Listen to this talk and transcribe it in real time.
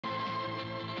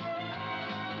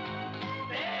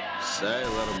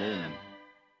Sailor Moon.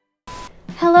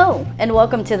 Hello, and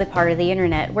welcome to the part of the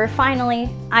internet where finally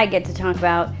I get to talk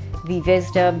about the Viz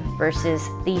dub versus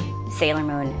the Sailor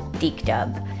Moon Deke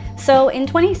dub. So in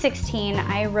 2016,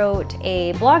 I wrote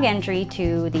a blog entry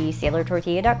to the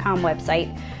SailorTortilla.com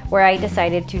website where I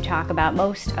decided to talk about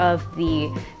most of the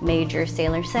major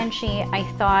Sailor Senshi. I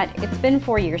thought it's been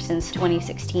 4 years since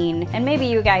 2016, and maybe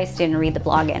you guys didn't read the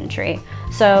blog entry.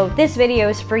 So this video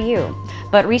is for you.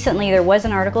 But recently there was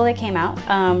an article that came out,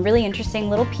 really interesting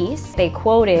little piece. They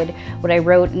quoted what I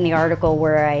wrote in the article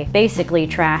where I basically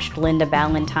trashed Linda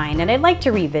Valentine, and I'd like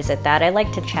to revisit that. I'd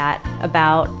like to chat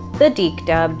about the Deke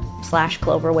dub /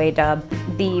 Cloverway dub.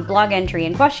 The blog entry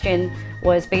in question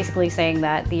was basically saying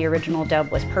that the original dub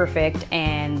was perfect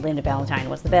and Linda Valentine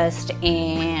was the best,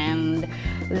 and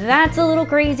that's a little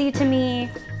crazy to me.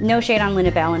 No shade on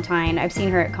Linda Valentine. I've seen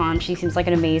her at con. She seems like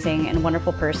an amazing and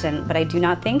wonderful person, but I do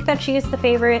not think that she is the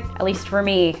favorite, at least for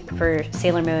me, for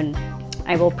Sailor Moon.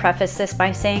 I will preface this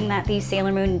by saying that the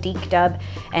Sailor Moon Deke dub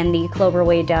and the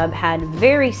Cloverway dub had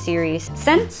very serious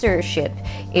censorship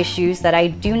issues that I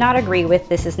do not agree with.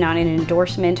 This is not an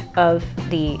endorsement of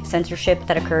the censorship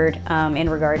that occurred in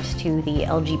regards to the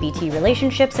LGBT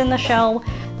relationships in the show.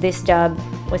 This dub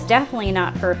was definitely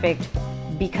not perfect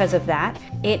because of that.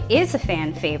 It is a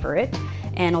fan favorite,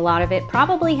 and a lot of it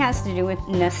probably has to do with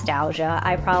nostalgia.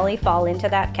 I probably fall into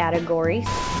that category.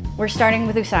 We're starting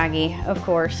with Usagi, of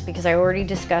course, because I already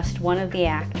discussed one of the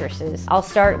actresses. I'll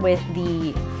start with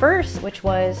the first, which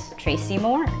was Tracy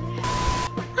Moore.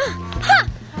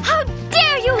 How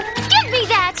dare you give me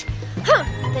that!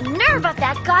 The nerve of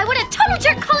that guy! What a total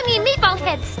jerk calling me a meatball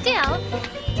head still!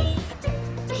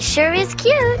 He sure is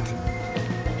cute.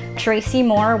 Tracy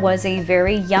Moore was a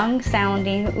very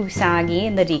young-sounding Usagi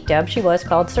in the Deke dub. She was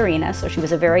called Serena, so she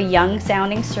was a very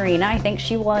young-sounding Serena. I think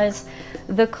she was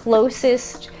the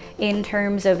closest in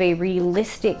terms of a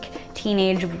realistic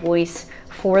teenage voice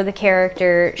for the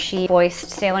character. She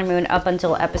voiced Sailor Moon up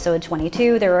until episode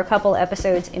 22. There were a couple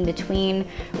episodes in between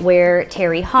where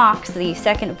Terry Hawks, the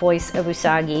second voice of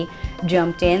Usagi,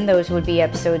 jumped in. Those would be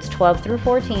episodes 12 through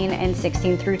 14 and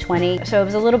 16 through 20. So it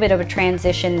was a little bit of a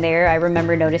transition there. I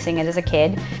remember noticing it as a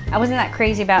kid. I wasn't that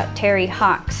crazy about Terry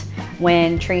Hawks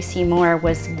when Tracy Moore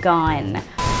was gone.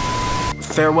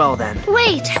 Farewell then.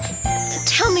 Wait!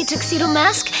 Tell me, Tuxedo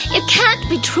Mask, it can't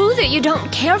be true that you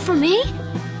don't care for me?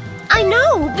 I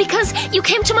know, because you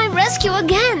came to my rescue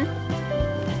again.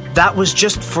 That was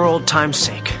just for old time's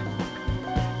sake.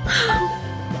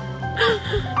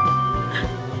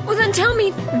 Well then tell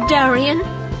me, Darian,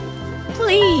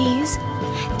 please,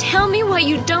 tell me why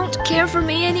you don't care for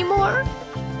me anymore.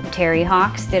 Terry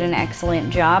Hawks did an excellent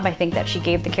job. I think that she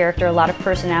gave the character a lot of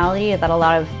personality that a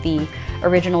lot of the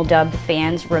original dub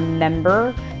fans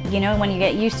remember. You know, when you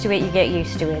get used to it, you get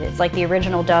used to it. It's like the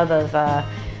original dub of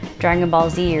Dragon Ball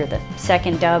Z or the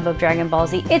second dub of Dragon Ball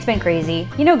Z. It's been crazy.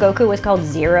 You know, Goku was called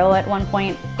Zero at one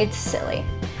point. It's silly.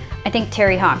 I think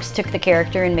Terry Hawks took the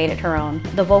character and made it her own.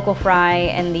 The vocal fry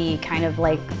and the kind of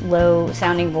like low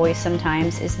sounding voice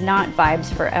sometimes is not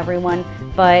vibes for everyone,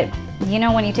 but you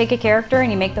know, when you take a character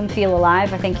and you make them feel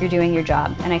alive, I think you're doing your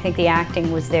job. And I think the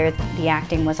acting was there, the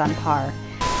acting was on par.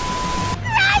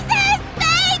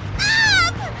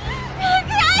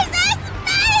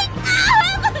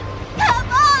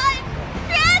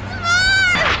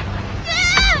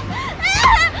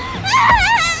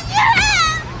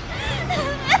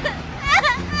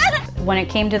 When it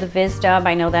came to the Viz dub,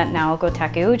 I know that Naoko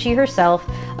Takeuchi herself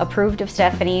approved of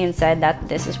Stephanie and said that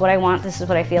this is what I want, this is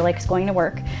what I feel like is going to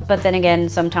work. But then again,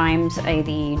 sometimes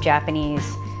the Japanese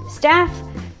staff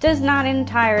does not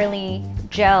entirely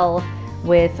gel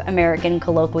with American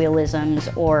colloquialisms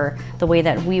or the way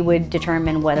that we would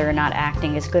determine whether or not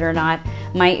acting is good or not.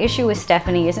 My issue with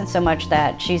Stephanie isn't so much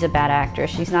that she's a bad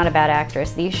actress. She's not a bad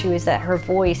actress. The issue is that her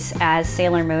voice as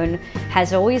Sailor Moon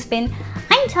has always been,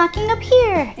 I'm talking up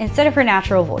here, instead of her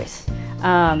natural voice.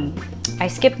 I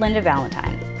skipped Linda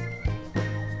Valentine.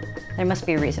 There must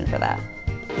be a reason for that.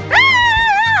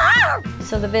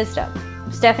 So the Viz dub.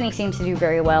 Stephanie seems to do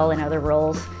very well in other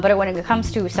roles, but when it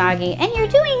comes to Usagi, and you're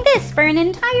doing this for an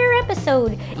entire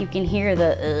episode, you can hear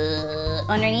the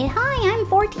underneath, hi, I'm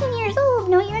 14 years old.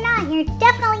 No, you're not. You're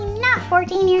definitely not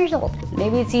 14 years old.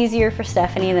 Maybe it's easier for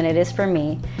Stephanie than it is for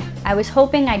me. I was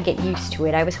hoping I'd get used to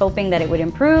it. I was hoping that it would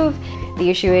improve. The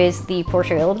issue is the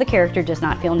portrayal of the character does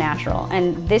not feel natural.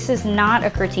 And this is not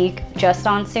a critique just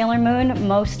on Sailor Moon.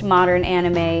 Most modern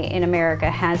anime in America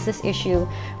has this issue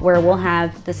where we'll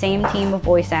have the same team of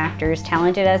voice actors,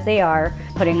 talented as they are,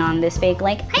 putting on this fake,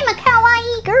 like, I'm a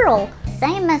kawaii girl.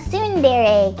 I'm a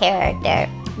tsundere character.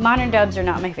 Modern dubs are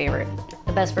not my favorite.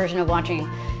 The best version of watching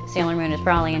Sailor Moon is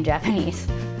probably in Japanese.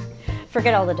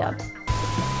 Forget all the dubs.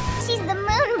 She's the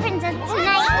moon princess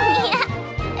tonight.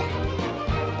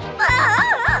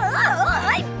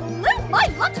 I blew my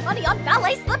lunch money on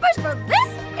ballet slippers for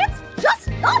this? It's just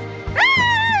not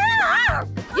fair!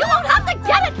 You won't have to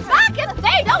get it back if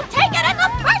they don't take it in the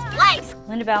first place!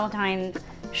 Linda Valentine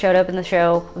showed up in the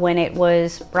show when it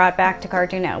was brought back to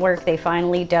Cartoon Network. They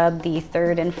finally dubbed the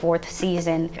 3rd and 4th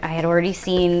season. I had already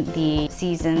seen the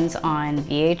seasons on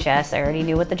VHS. I already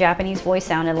knew what the Japanese voice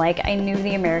sounded like. I knew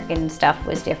the American stuff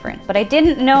was different. But I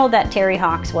didn't know that Terry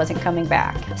Hawks wasn't coming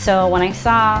back. So when I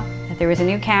saw that there was a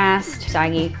new cast,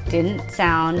 Usagi didn't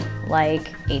sound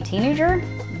like a teenager,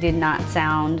 did not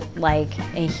sound like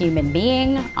a human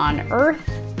being on Earth.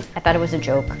 I thought it was a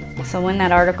joke. So when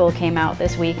that article came out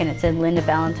this week and it said Linda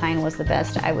Valentine was the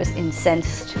best, I was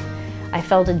incensed. I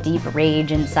felt a deep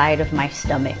rage inside of my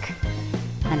stomach.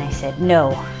 And I said,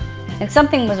 no. And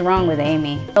something was wrong with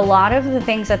Amy. A lot of the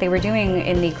things that they were doing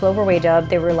in the Cloverway dub,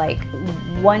 they were like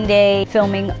one day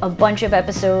filming a bunch of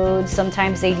episodes.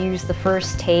 Sometimes they'd use the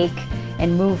first take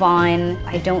and move on.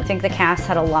 I don't think the cast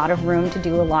had a lot of room to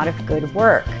do a lot of good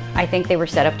work. I think they were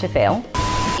set up to fail.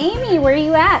 Amy, where are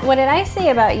you at? What did I say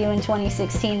about you in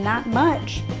 2016? Not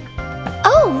much.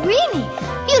 Oh, really?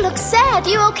 You look sad.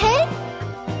 You okay?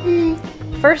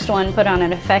 First one put on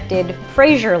an affected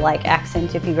Frasier-like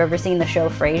accent, if you've ever seen the show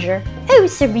Frasier. Oh,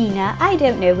 Serena, I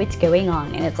don't know what's going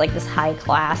on. And it's like this high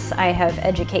class, I have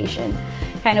education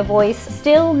kind of voice.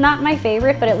 Still not my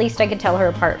favorite, but at least I could tell her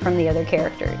apart from the other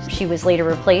characters. She was later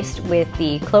replaced with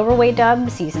the Cloverway dub,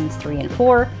 seasons 3 and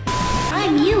 4.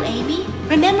 I'm you, Amy.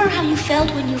 Remember how you felt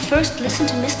when you first listened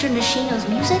to Mr. Nishino's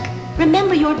music?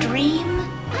 Remember your dream?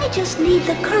 I just need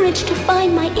the courage to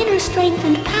find my inner strength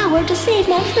and power to save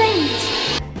my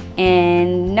friends.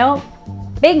 And nope,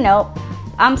 big nope.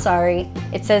 I'm sorry.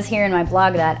 It says here in my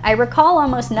blog that I recall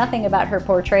almost nothing about her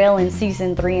portrayal in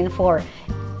season 3 and 4.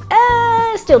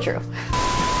 Still true.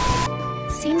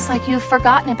 Seems like you've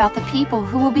forgotten about the people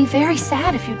who will be very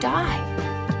sad if you die.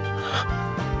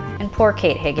 And poor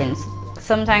Kate Higgins.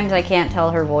 Sometimes I can't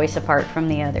tell her voice apart from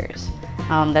the others.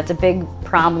 That's a big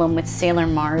problem with Sailor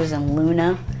Mars and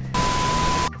Luna.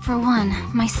 For one,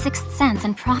 my sixth sense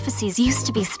and prophecies used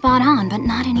to be spot on, but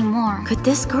not anymore. Could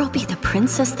this girl be the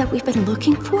princess that we've been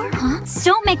looking for? Huh?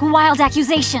 Don't make wild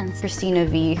accusations! Christina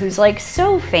V, who's like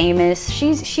so famous.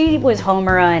 She was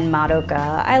Homura in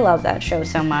Madoka. I love that show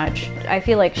so much. I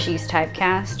feel like she's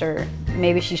typecast, or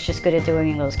maybe she's just good at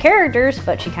doing those characters,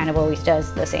 but she kind of always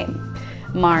does the same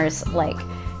Mars-like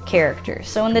characters.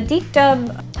 So in the Deke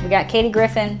dub, we got Katie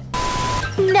Griffin.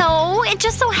 No, it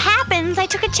just so happens I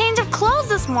took a change of clothes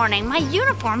this morning. My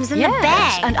uniform's in the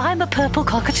bag. And I'm a purple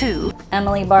cockatoo.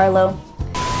 Emily Barlow.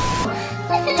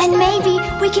 Then maybe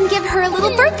we can give her a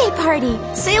little birthday party.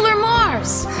 Sailor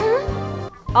Mars.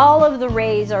 All of the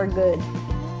Rays are good.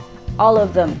 All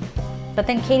of them. But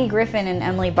then Katie Griffin and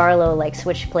Emily Barlow like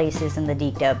switched places in the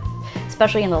Deke dub,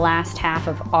 especially in the last half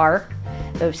of R.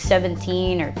 Those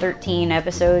 17 or 13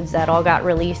 episodes that all got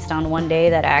released on one day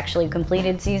that actually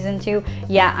completed season 2.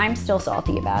 Yeah, I'm still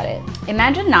salty about it.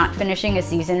 Imagine not finishing a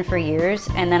season for years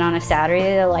and then on a Saturday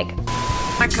they're like,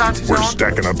 we're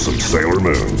stacking up some Sailor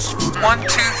Moons. 1, 2,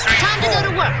 3, Time to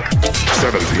go to work.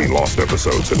 17 lost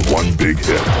episodes and one big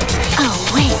hit. Oh,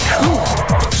 wait,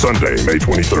 cool. Sunday, May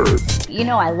 23rd. you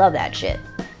know I love that shit.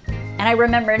 And I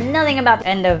remember nothing about the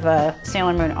end of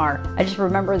Sailor Moon R. I just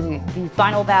remember the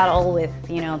final battle with,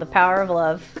 you know, the power of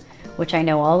love, which I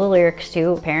know all the lyrics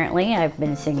to, apparently. I've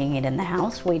been singing it in the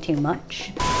house way too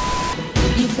much.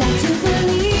 You've got to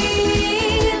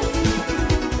believe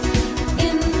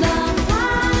in the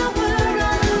power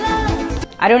of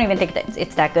love. I don't even think that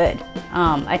it's that good.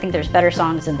 I think there's better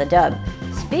songs in the dub.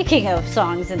 Speaking of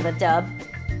songs in the dub,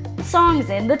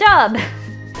 songs in the dub.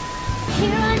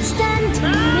 Here I'm standing in the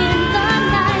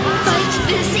night. Fight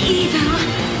this evil.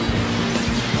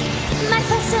 My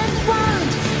present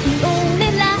wand, the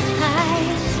only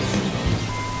light.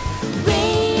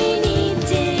 Rainy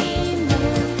day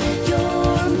man,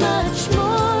 you're much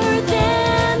more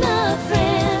than a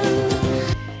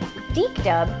friend. Deke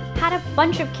dub had a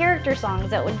bunch of character songs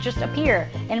that would just appear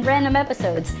in random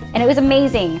episodes, and it was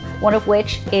amazing. One of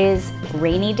which is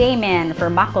Rainy Day Man for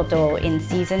Makoto in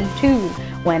season 2,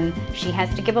 when she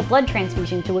has to give a blood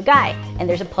transfusion to a guy, and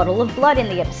there's a puddle of blood in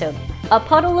the episode. A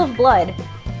puddle of blood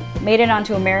made it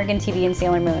onto American TV and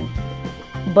Sailor Moon,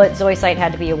 but Zoisite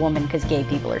had to be a woman because gay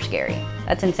people are scary.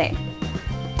 That's insane.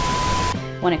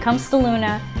 When it comes to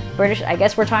Luna, British, I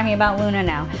guess we're talking about Luna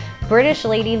now. British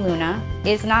Lady Luna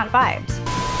is not vibes.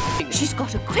 She's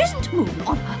got a crescent moon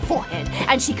on her forehead,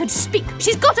 and she can speak.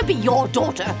 She's got to be your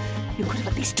daughter. You could have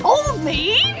at least told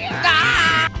me!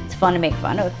 It's fun to make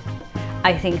fun of.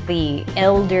 I think the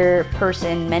elder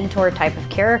person, mentor type of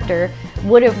character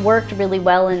would have worked really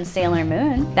well in Sailor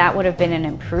Moon. That would have been an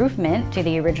improvement to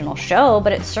the original show,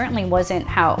 but it certainly wasn't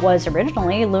how it was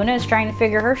originally. Luna is trying to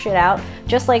figure her shit out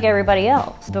just like everybody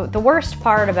else. The worst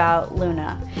part about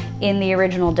Luna in the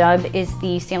original dub is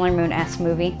the Sailor Moon-esque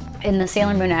movie. In the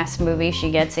Sailor Moon-esque movie, she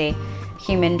gets a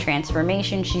human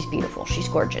transformation. She's beautiful, she's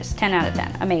gorgeous, 10 out of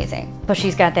 10, amazing. But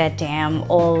she's got that damn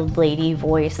old lady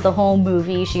voice. The whole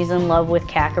movie, she's in love with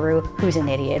Kakeru, who's an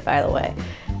idiot, by the way.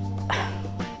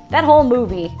 That whole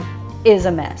movie is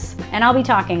a mess, and I'll be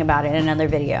talking about it in another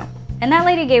video. And that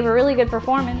lady gave a really good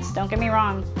performance, don't get me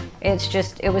wrong. It's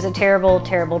just, it was a terrible,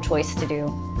 terrible choice to do,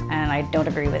 and I don't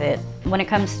agree with it. When it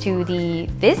comes to the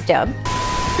Viz dub...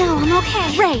 No, I'm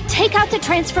okay. Ray, take out the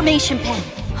transformation pen.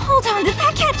 Hold on, did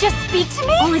that cat just speak to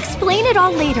me? I'll explain it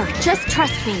all later. Just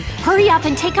trust me. Hurry up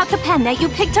and take out the pen that you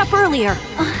picked up earlier.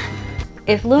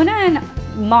 If Luna and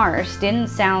Mars didn't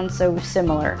sound so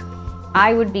similar,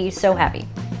 I would be so happy.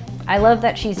 I love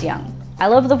that she's young. I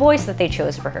love the voice that they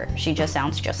chose for her. She just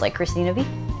sounds just like Christina V.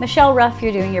 Michelle Ruff,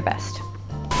 you're doing your best.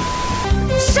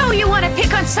 So you want to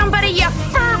pick on somebody, you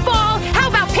furball? How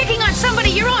about picking on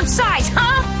somebody your own size,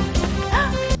 huh?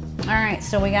 Alright,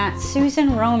 so we got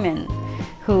Susan Roman,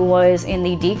 who was in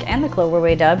the Deke and the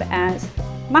Cloverway dub as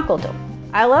Makoto.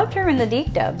 I loved her in the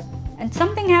Deke dub, and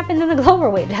something happened in the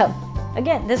Cloverway dub.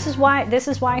 Again, this is why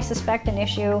I suspect an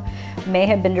issue may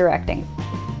have been directing.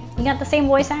 You got the same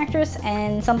voice actress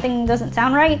and something doesn't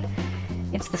sound right.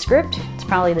 It's the script, it's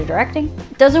probably the directing.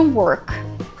 It doesn't work.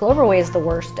 Cloverway is the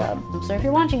worst dub. So if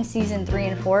you're watching season 3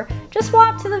 and 4, just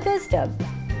swap to the Viz dub.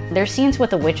 Their scenes with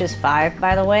the Witches 5,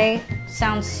 by the way,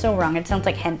 sounds so wrong. It sounds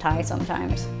like hentai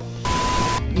sometimes.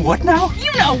 What now?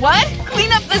 You know what?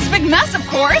 Clean up this big mess, of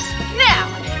course. Now,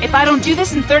 if I don't do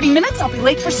this in 30 minutes, I'll be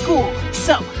late for school.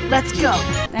 So, let's go.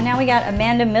 And now we got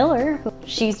Amanda Miller.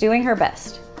 She's doing her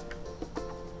best.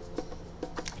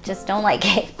 Just don't like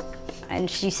it. And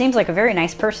she seems like a very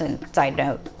nice person, side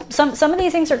note. Some of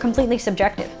these things are completely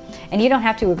subjective, and you don't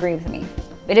have to agree with me.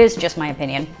 It is just my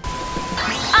opinion.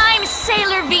 I'm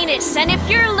Sailor Venus, and if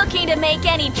you're looking to make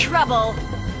any trouble,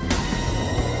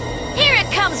 here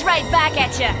it comes right back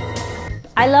at you.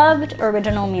 I loved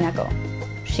original Minako.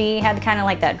 She had kind of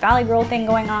like that Valley Girl thing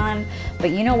going on,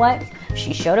 but you know what?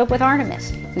 She showed up with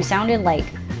Artemis, who sounded like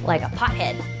a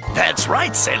pothead. That's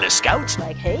right, Sailor Scouts.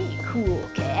 Like, hey, cool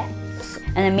cats.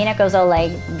 And then Minako's all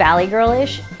like Valley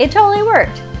Girl-ish. It totally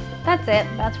worked. That's it.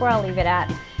 That's where I'll leave it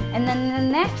at. And then the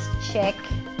next chick,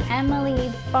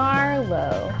 Emily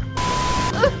Barlow.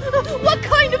 What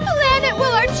kind of planet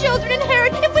will our children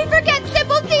inherit if we forget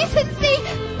simple decency?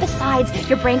 Besides,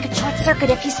 your brain could short circuit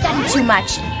if you study too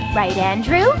much. Right,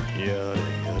 Andrew?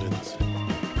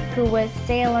 Who was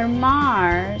Sailor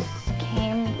Mars,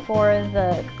 came for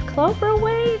the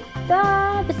Cloverway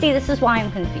dub. But see, this is why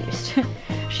I'm confused.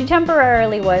 She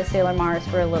temporarily was Sailor Mars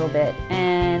for a little bit,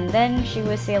 and then she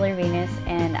was Sailor Venus,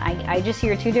 and I just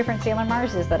hear two different Sailor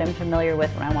Marses that I'm familiar with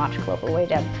when I watch Cloverway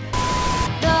dub.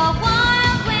 The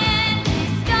wild wind is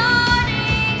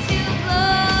starting to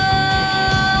blow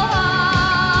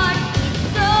hard.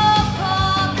 It's so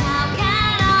cold, how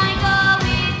can I go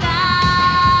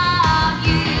without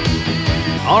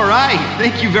you? All right,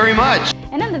 thank you very much.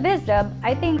 And in the Viz dub,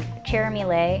 I think Cherami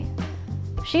Leigh,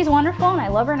 she's wonderful and I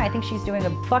love her and I think she's doing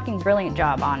a fucking brilliant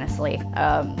job, honestly.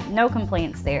 No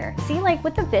complaints there. See, like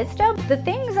with the Viz dub, the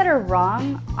things that are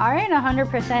wrong aren't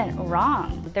 100%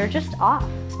 wrong. They're just off,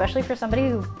 especially for somebody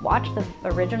who watched the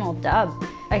original dub.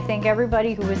 I think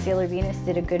everybody who was Sailor Venus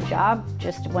did a good job.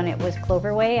 Just when it was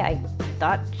Cloverway, I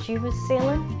thought she was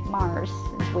Sailor Mars.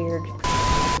 It's weird.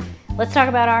 Let's talk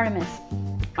about Artemis.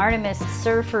 Artemis,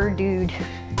 surfer dude.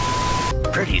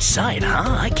 Pretty sight,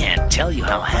 huh? I can't tell you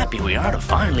how happy we are to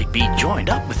finally be joined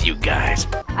up with you guys.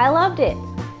 I loved it.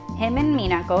 Him and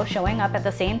Minako showing up at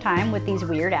the same time with these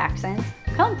weird accents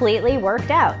completely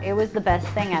worked out. It was the best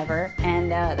thing ever.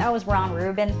 And that was Ron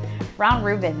Rubin. Ron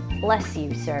Rubin, bless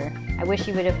you, sir. I wish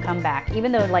he would have come back.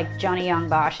 Even though like Johnny Young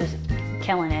Bosch is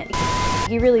killing it.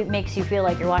 He really makes you feel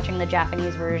like you're watching the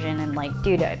Japanese version and like,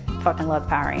 dude, I fucking love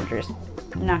Power Rangers.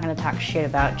 I'm not gonna talk shit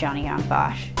about Johnny Young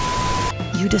Bosch.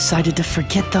 You decided to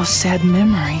forget those sad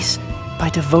memories by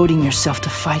devoting yourself to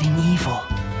fighting evil.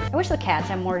 I wish the cats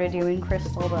had more to do in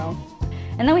Crystal, though.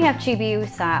 And then we have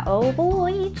Chibiusa. Oh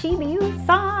boy,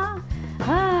 Chibiusa.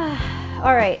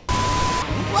 All right.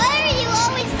 Why are you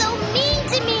always so mean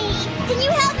to me? Can you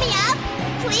help me up?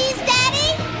 Please,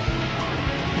 Daddy?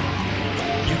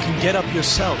 You can get up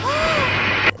yourself.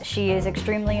 She is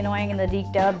extremely annoying in the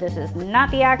Deke dub. This is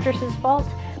not the actress's fault.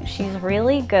 She's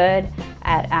really good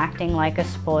at acting like a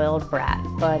spoiled brat,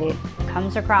 but it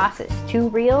comes across as too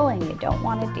real and you don't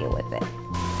want to deal with it.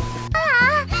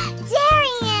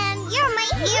 Darian, you're my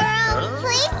hero.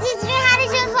 Please teach me how to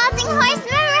do floating horse.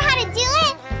 Remember how to do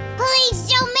it? Please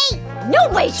show me. No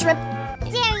way, Shrimp.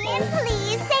 Darian,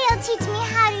 please say you'll teach me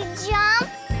how to jump.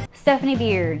 Stephanie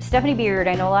Beard. Stephanie Beard,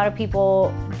 I know a lot of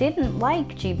people didn't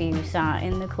like Chibiusa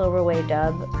in the Cloverway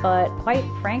dub, but quite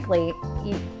frankly,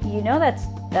 you know that's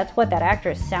what that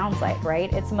actress sounds like,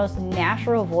 right? It's the most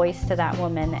natural voice to that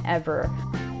woman ever.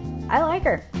 I like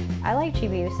her. I like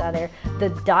Chibiusa there. The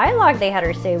dialogue they had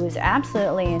her say was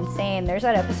absolutely insane. There's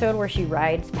that episode where she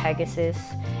rides Pegasus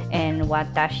and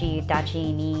Watashi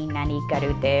Dachi ni Nani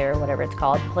Garute, or whatever it's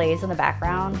called, plays in the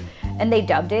background. And they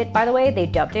dubbed it, by the way, they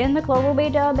dubbed it in the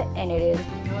Cloverway dub, and it is...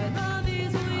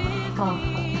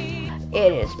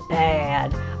 it is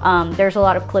bad. There's a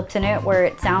lot of clips in it where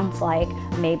it sounds like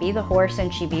maybe the horse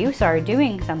and Chibiusa are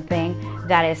doing something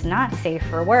that is not safe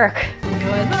for work.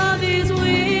 Your love is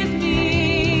with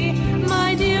me,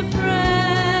 my dear friend,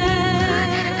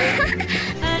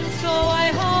 and so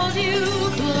I hold you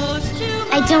close to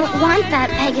my I don't want that,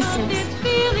 Pegasus.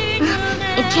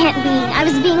 It can't be. I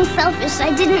was being selfish.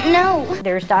 I didn't know.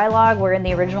 There's dialogue where in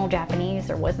the original Japanese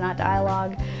there was not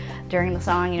dialogue. During the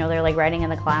song, you know, they're like riding in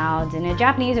the clouds, and in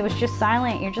Japanese it was just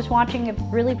silent. You're just watching a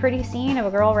really pretty scene of a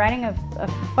girl riding a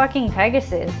fucking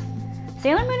Pegasus.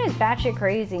 Sailor Moon is batshit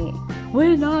crazy.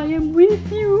 When I am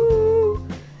with you.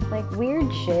 Like weird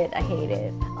shit, I hate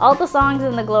it. All the songs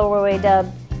in the Cloverway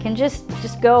dub can just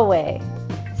go away.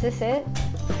 Is this it?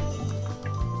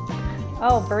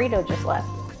 Oh, Burrito just left.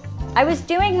 I was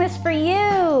doing this for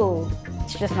you!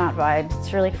 It's just not vibes.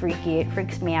 It's really freaky. It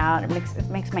freaks me out. It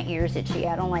makes my ears itchy.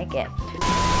 I don't like it.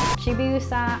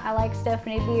 Chibiusa, I like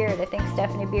Stephanie Beard. I think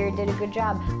Stephanie Beard did a good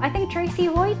job. I think Tracy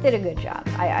Hoyt did a good job.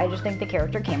 I just think the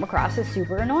character came across as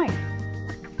super annoying.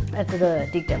 That's the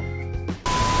dictum.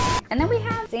 And then we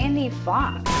have Sandy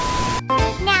Fox.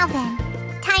 Now then,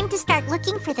 time to start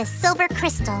looking for the silver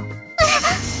crystal.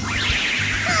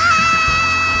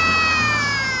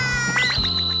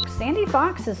 Sandy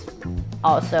Fox is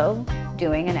also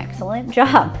doing an excellent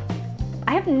job.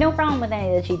 I have no problem with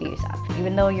any of the Chibiusa,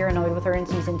 even though you're annoyed with her in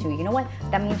season 2. You know what?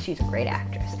 That means she's a great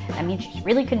actress. That means she's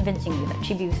really convincing you that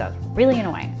Chibiusa is really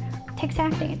annoying. It takes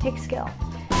acting, it takes skill.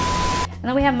 And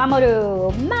then we have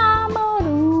Mamoru.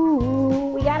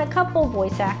 Mamoru! We got a couple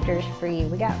voice actors for you.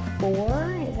 We got 4?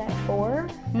 Is that 4?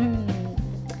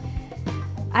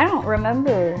 I don't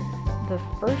remember the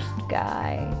first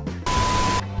guy.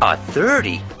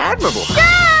 30? Admirable. Go!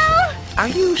 Are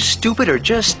you stupid or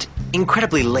just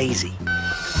incredibly lazy?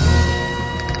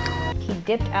 He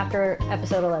dipped after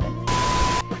episode 11.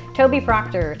 Toby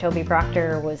Proctor. Toby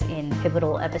Proctor was in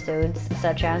pivotal episodes,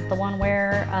 such as the one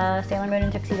where Sailor Moon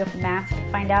and Tuxedo Mask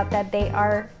find out that they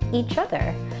are each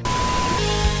other.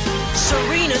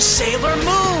 Serena Sailor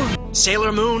Moon!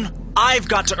 Sailor Moon, I've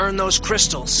got to earn those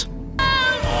crystals.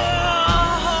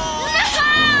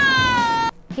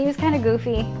 He was kind of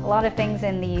goofy. A lot of things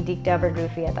in the Deke dub are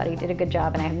goofy. I thought he did a good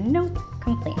job, and I have no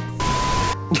complaints.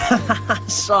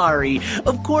 Sorry.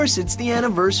 Of course, it's the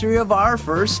anniversary of our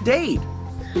first date.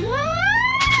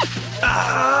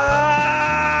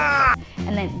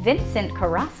 And then Vincent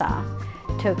Carassa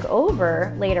took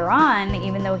over later on,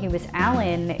 even though he was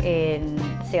Alan in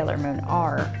Sailor Moon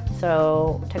R.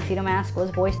 So Tuxedo Mask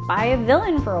was voiced by a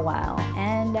villain for a while,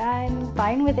 and I'm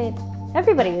fine with it.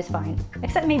 Everybody was fine,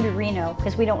 except maybe Reno,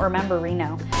 because we don't remember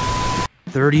Reno.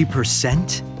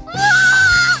 30%?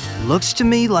 Looks to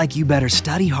me like you better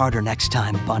study harder next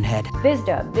time, bunhead.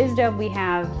 VizDub. VizDub, we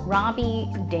have Robbie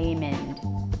Damon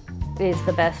is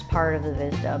the best part of the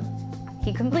VizDub.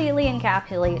 He completely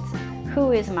encapsulates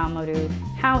who is Mamoru,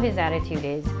 how his attitude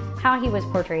is, how he was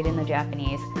portrayed in the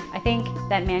Japanese. I think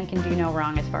that man can do no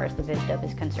wrong as far as the VizDub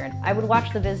is concerned. I would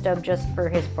watch the VizDub just for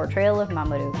his portrayal of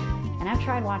Mamoru. And I've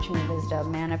tried watching the VizDub,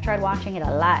 man. I've tried watching it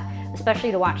a lot, especially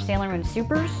to watch Sailor Moon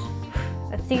Supers.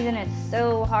 That season is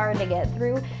so hard to get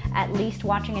through. At least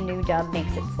watching a new dub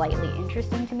makes it slightly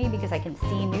interesting to me because I can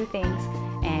see new things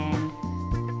and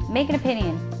make an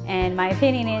opinion. And my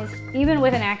opinion is, even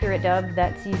with an accurate dub,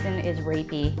 that season is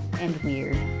rapey and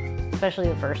weird, especially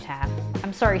the first half.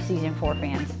 I'm sorry, season 4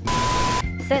 fans.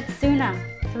 Setsuna,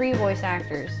 3 voice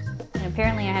actors. And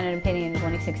apparently I had an opinion in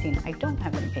 2016. I don't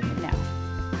have an opinion now.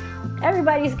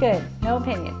 Everybody's good, no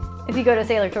opinion. If you go to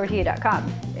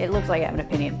SailorTortilla.com, it looks like I have an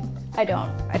opinion. I don't.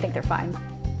 I think they're fine.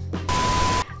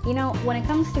 You know, when it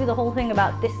comes to the whole thing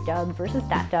about this dub versus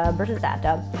that dub versus that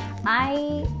dub,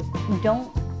 I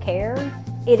don't care.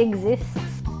 It exists.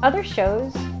 Other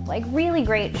shows, like really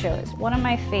great shows. One of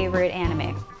my favorite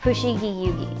anime, Fushigi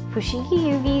Yugi. Fushigi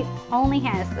Yugi only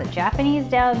has the Japanese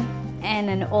dub and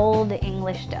an old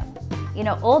English dub. You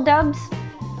know, old dubs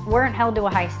weren't held to a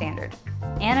high standard.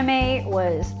 Anime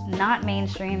was not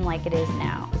mainstream like it is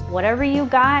now. Whatever you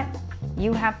got,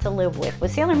 you have to live with.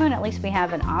 With Sailor Moon, at least we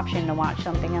have an option to watch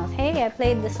something else. Hey, I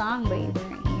played the song, but you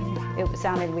weren't here. It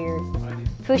sounded weird.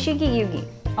 Fushigi Yugi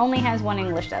only has one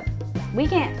English dub. We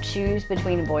can't choose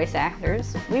between voice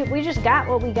actors. We just got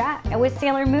what we got. And with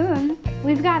Sailor Moon,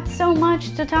 we've got so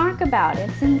much to talk about.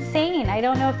 It's insane. I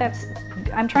don't know if that's...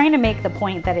 I'm trying to make the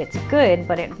point that it's good,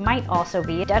 but it might also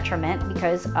be a detriment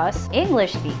because us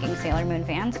English-speaking Sailor Moon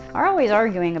fans are always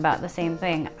arguing about the same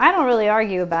thing. I don't really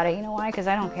argue about it. You know why? Because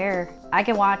I don't care. I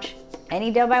can watch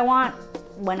any dub I want,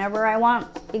 whenever I want,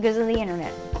 because of the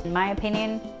internet. In my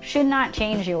opinion, should not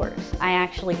change yours. I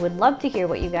actually would love to hear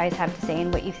what you guys have to say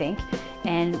and what you think.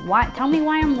 And tell me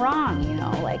why I'm wrong, you know,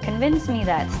 like convince me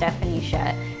that Stephanie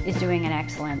Shet is doing an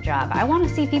excellent job. I want to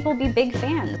see people be big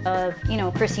fans of, you know,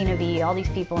 Christina V, all these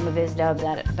people in the Viz dub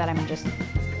that I'm just,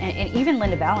 and even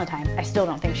Linda Valentine. I still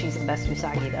don't think she's the best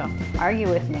Usagi though. Argue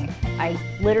with me. I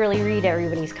literally read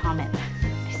everybody's comment.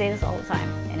 I say this all the time,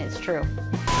 and it's true.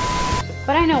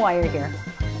 But I know why you're here.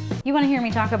 You want to hear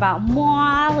me talk about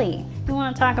Molly. You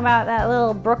want to talk about that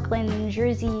little Brooklyn,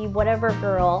 Jersey, whatever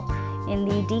girl in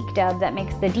the Deke dub that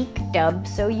makes the Deke dub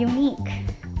so unique.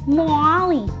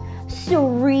 Molly,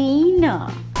 Serena.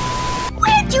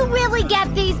 Where'd you really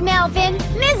get these, Melvin?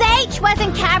 Ms. H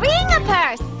wasn't carrying a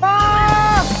purse.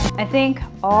 Oh! I think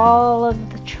all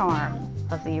of the charm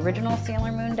of the original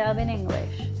Sailor Moon dub in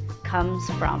English comes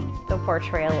from the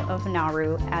portrayal of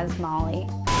Naru as Molly.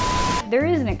 There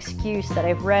is an excuse that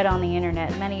I've read on the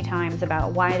internet many times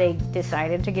about why they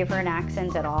decided to give her an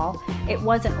accent at all. It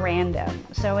wasn't random.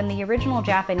 So in the original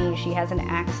Japanese, she has an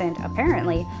accent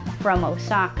apparently from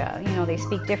Osaka. You know, they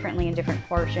speak differently in different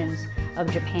portions of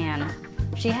Japan.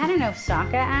 She had an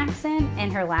Osaka accent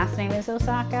and her last name is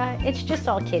Osaka. It's just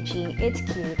all kitschy, it's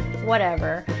cute,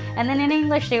 whatever. And then in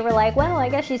English they were like, well, I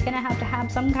guess she's gonna have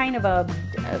some kind of a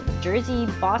Jersey,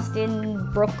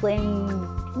 Boston, Brooklyn,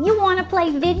 you wanna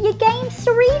play video games,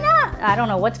 Serena? I don't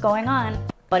know what's going on,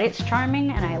 but it's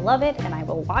charming and I love it and I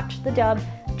will watch the dub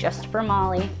just for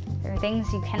Molly. There are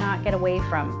things you cannot get away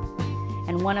from,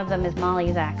 and one of them is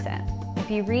Molly's accent.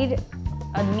 If you read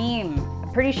a meme,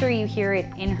 I'm pretty sure you hear it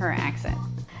in her accent.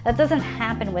 That doesn't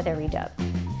happen with every dub.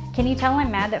 Can you tell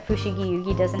I'm mad that Fushigi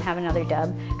Yugi doesn't have another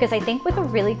dub? Because I think with a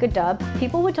really good dub,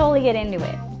 people would totally get into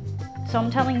it. So I'm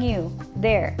telling you,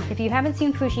 there, if you haven't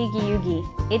seen Fushigi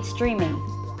Yugi, it's streaming.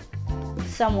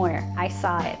 Somewhere, I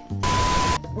saw it.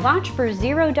 Watch for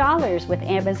 $0 with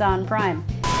Amazon Prime.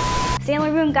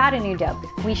 Sailor Moon got a new dub.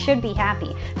 We should be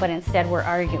happy, but instead we're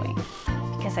arguing.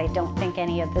 Because I don't think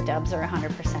any of the dubs are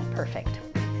 100% perfect.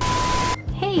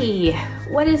 Hey,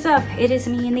 what is up? It is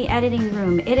me in the editing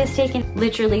room. It has taken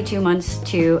literally 2 months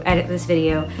to edit this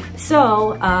video.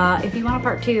 So, if you want a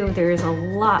part 2, there's a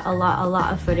lot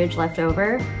of footage left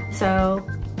over. So,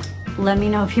 let me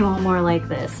know if you want more like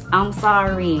this. I'm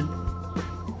sorry.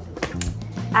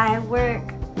 I work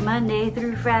Monday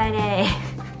through Friday,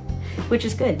 which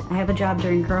is good. I have a job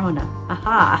during Corona.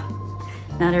 Aha!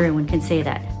 Not everyone can say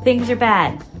that. Things are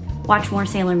bad. Watch more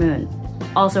Sailor Moon.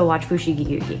 Also watch Fushigi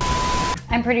Yugi.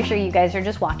 I'm pretty sure you guys are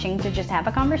just watching to just have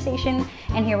a conversation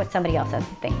and hear what somebody else has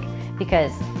to think,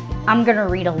 because I'm gonna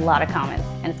read a lot of comments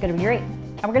and it's gonna be great.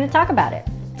 And we're gonna talk about it.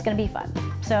 It's gonna be fun.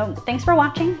 So thanks for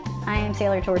watching. I am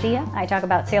Sailor Tortilla. I talk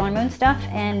about Sailor Moon stuff,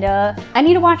 and I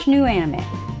need to watch new anime.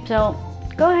 So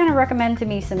go ahead and recommend to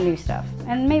me some new stuff,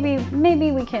 and maybe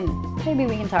we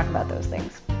can talk about those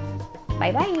things.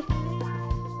 Bye bye.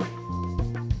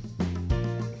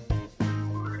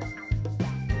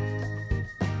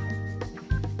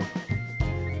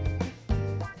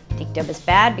 Dub is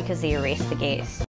bad because they erased the gays.